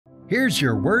Here's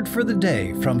your word for the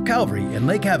day from Calvary in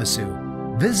Lake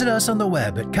Havasu. Visit us on the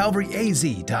web at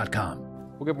calvaryaz.com.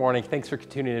 Well, good morning. Thanks for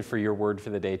tuning in for your word for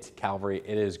the day to Calvary.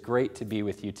 It is great to be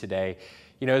with you today.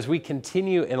 You know, as we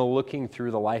continue in looking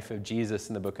through the life of Jesus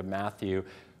in the book of Matthew,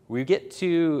 we get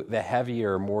to the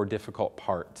heavier, more difficult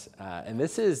part. And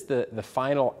this is the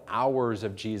final hours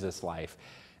of Jesus' life.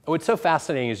 And what's so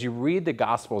fascinating is you read the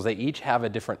Gospels, they each have a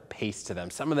different pace to them.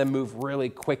 Some of them move really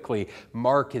quickly.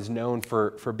 Mark is known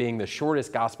for being the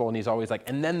shortest Gospel, and he's always like,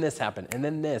 and then this happened, and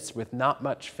then this, with not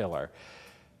much filler.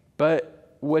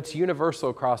 But what's universal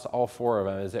across all four of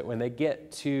them is that when they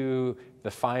get to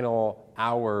the final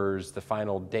hours, the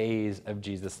final days of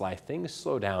Jesus' life, things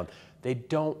slow down. They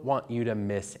don't want you to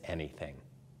miss anything.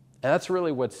 And that's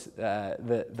really what's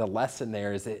the lesson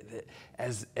there is that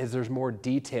as there's more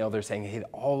detail, they're saying, hey,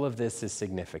 all of this is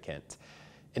significant.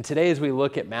 And today, as we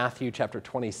look at Matthew chapter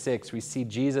 26, we see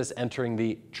Jesus entering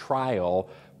the trial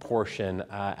portion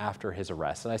after his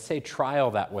arrest. And I say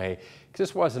trial that way because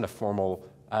this wasn't a formal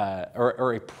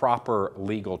or a proper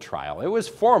legal trial. It was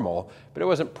formal, but it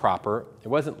wasn't proper. It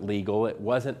wasn't legal. It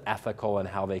wasn't ethical in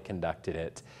how they conducted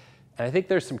it. And I think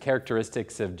there's some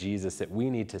characteristics of Jesus that we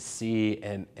need to see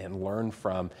and learn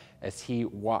from as he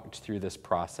walked through this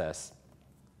process.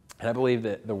 And I believe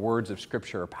that the words of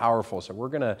Scripture are powerful. So we're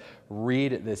going to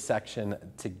read this section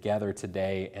together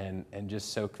today and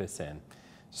just soak this in.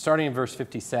 Starting in verse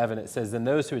 57, it says, "Then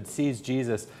those who had seized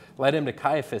Jesus led him to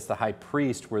Caiaphas, the high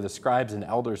priest, where the scribes and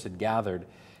elders had gathered.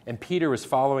 And Peter was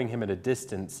following him at a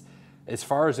distance as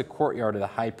far as the courtyard of the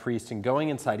high priest. And going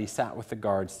inside, he sat with the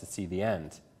guards to see the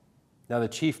end. Now the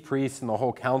chief priests and the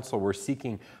whole council were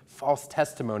seeking false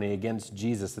testimony against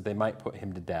Jesus that they might put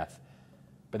him to death.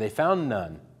 But they found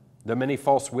none, though many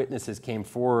false witnesses came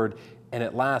forward. And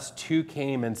at last 2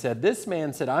 came and said, 'This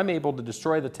man said, I'm able to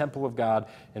destroy the temple of God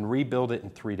and rebuild it in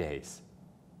 3 days.'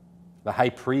 The high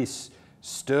priest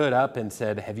stood up and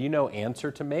said, 'Have you no answer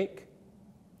to make?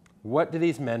 What do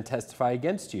these men testify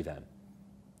against you then?'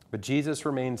 But Jesus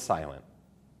remained silent.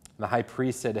 The high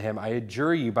priest said to him, 'I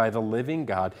adjure you by the living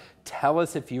God, tell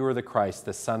us if you are the Christ,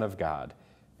 the Son of God.'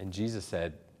 And Jesus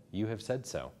said, 'You have said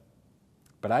so.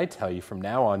 But I tell you, from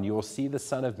now on you will see the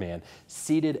Son of Man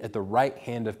seated at the right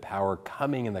hand of power,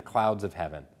 coming in the clouds of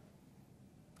heaven.'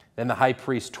 Then the high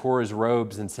priest tore his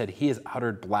robes and said, 'He has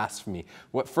uttered blasphemy.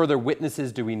 What further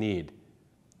witnesses do we need?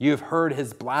 You have heard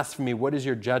his blasphemy. What is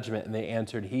your judgment?' And they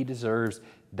answered, 'He deserves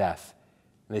death.'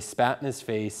 And they spat in his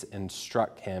face and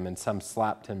struck him, and some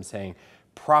slapped him, saying,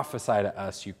 'Prophesy to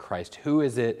us, you Christ. Who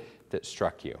is it that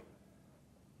struck you?'"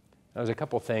 There's a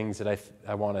couple things that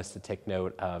I want us to take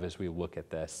note of as we look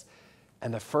at this.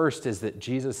 And the first is that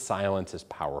Jesus' silence is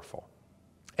powerful.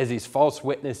 As these false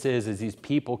witnesses, as these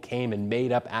people came and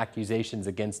made up accusations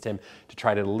against him to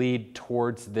try to lead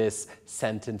towards this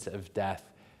sentence of death,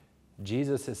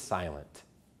 Jesus is silent.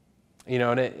 You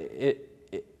know, and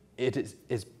it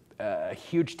is a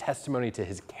huge testimony to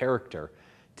his character,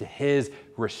 to his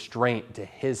restraint, to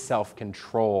his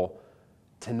self-control,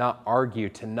 to not argue,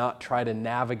 to not try to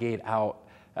navigate out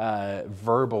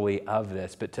verbally of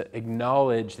this, but to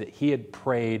acknowledge that he had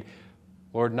prayed,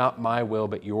 "Lord, not my will,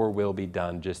 but your will be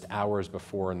done," just hours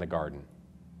before in the garden.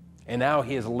 And now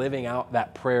he is living out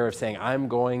that prayer of saying, "I'm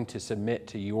going to submit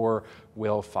to your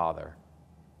will, Father."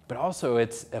 But also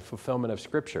it's a fulfillment of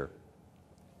Scripture.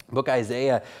 Book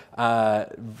Isaiah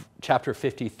chapter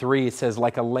 53 says,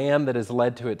 "Like a lamb that is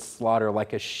led to its slaughter,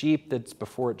 like a sheep that's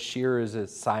before its shearers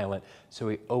is silent, so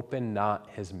he opened not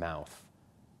his mouth."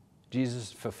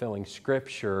 Jesus fulfilling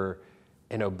Scripture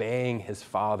and obeying his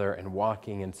Father and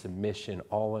walking in submission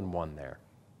all in one there.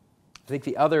 I think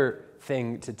the other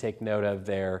thing to take note of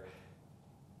there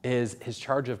is his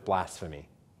charge of blasphemy.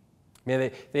 I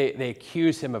mean, they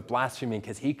accuse him of blasphemy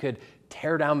because he could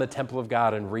tear down the temple of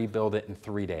God and rebuild it in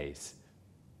 3 days.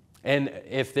 And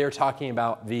if they're talking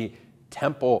about the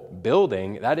temple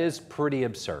building, that is pretty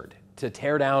absurd to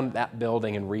tear down that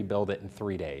building and rebuild it in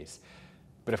 3 days.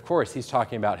 But of course, he's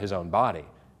talking about his own body.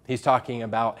 He's talking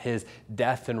about his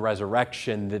death and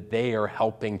resurrection that they are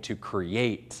helping to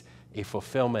create a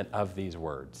fulfillment of these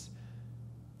words.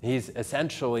 He's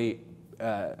essentially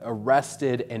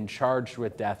arrested and charged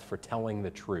with death for telling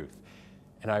the truth.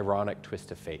 An ironic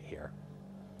twist of fate here.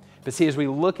 But see, as we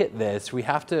look at this, we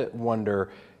have to wonder,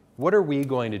 what are we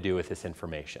going to do with this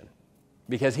information?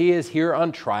 Because he is here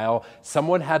on trial.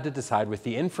 Someone had to decide with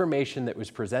the information that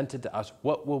was presented to us,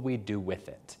 what will we do with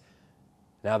it?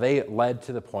 Now, they led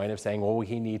to the point of saying, well,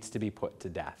 he needs to be put to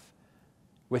death.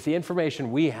 With the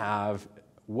information we have,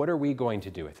 what are we going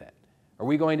to do with it? Are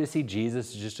we going to see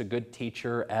Jesus as just a good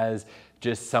teacher, as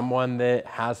just someone that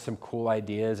has some cool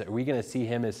ideas? Are we going to see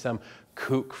him as some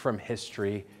kook from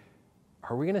history?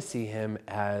 Are we going to see him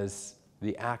as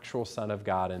the actual Son of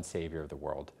God and Savior of the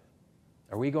world?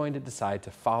 Are we going to decide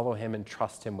to follow him and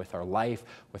trust him with our life,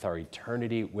 with our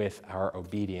eternity, with our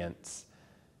obedience?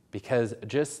 Because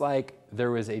just like there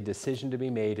was a decision to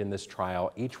be made in this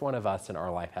trial, each one of us in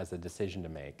our life has a decision to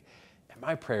make. And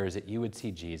my prayer is that you would see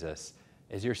Jesus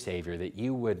as your Savior, that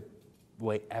you would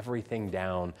lay everything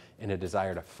down in a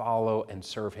desire to follow and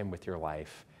serve him with your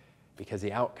life, because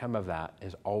the outcome of that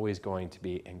is always going to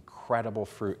be incredible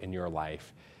fruit in your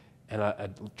life and a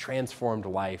transformed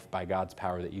life by God's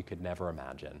power that you could never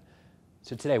imagine.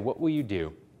 So today, what will you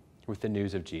do with the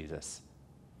news of Jesus?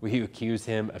 Will you accuse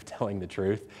him of telling the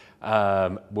truth?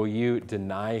 Will you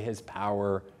deny his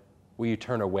power? Will you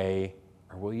turn away,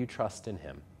 or will you trust in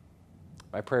him?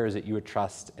 My prayer is that you would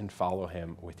trust and follow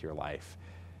him with your life.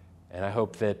 And I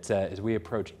hope that as we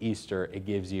approach Easter, it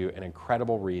gives you an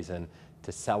incredible reason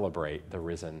to celebrate the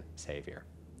risen Savior.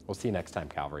 We'll see you next time,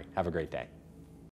 Calvary. Have a great day.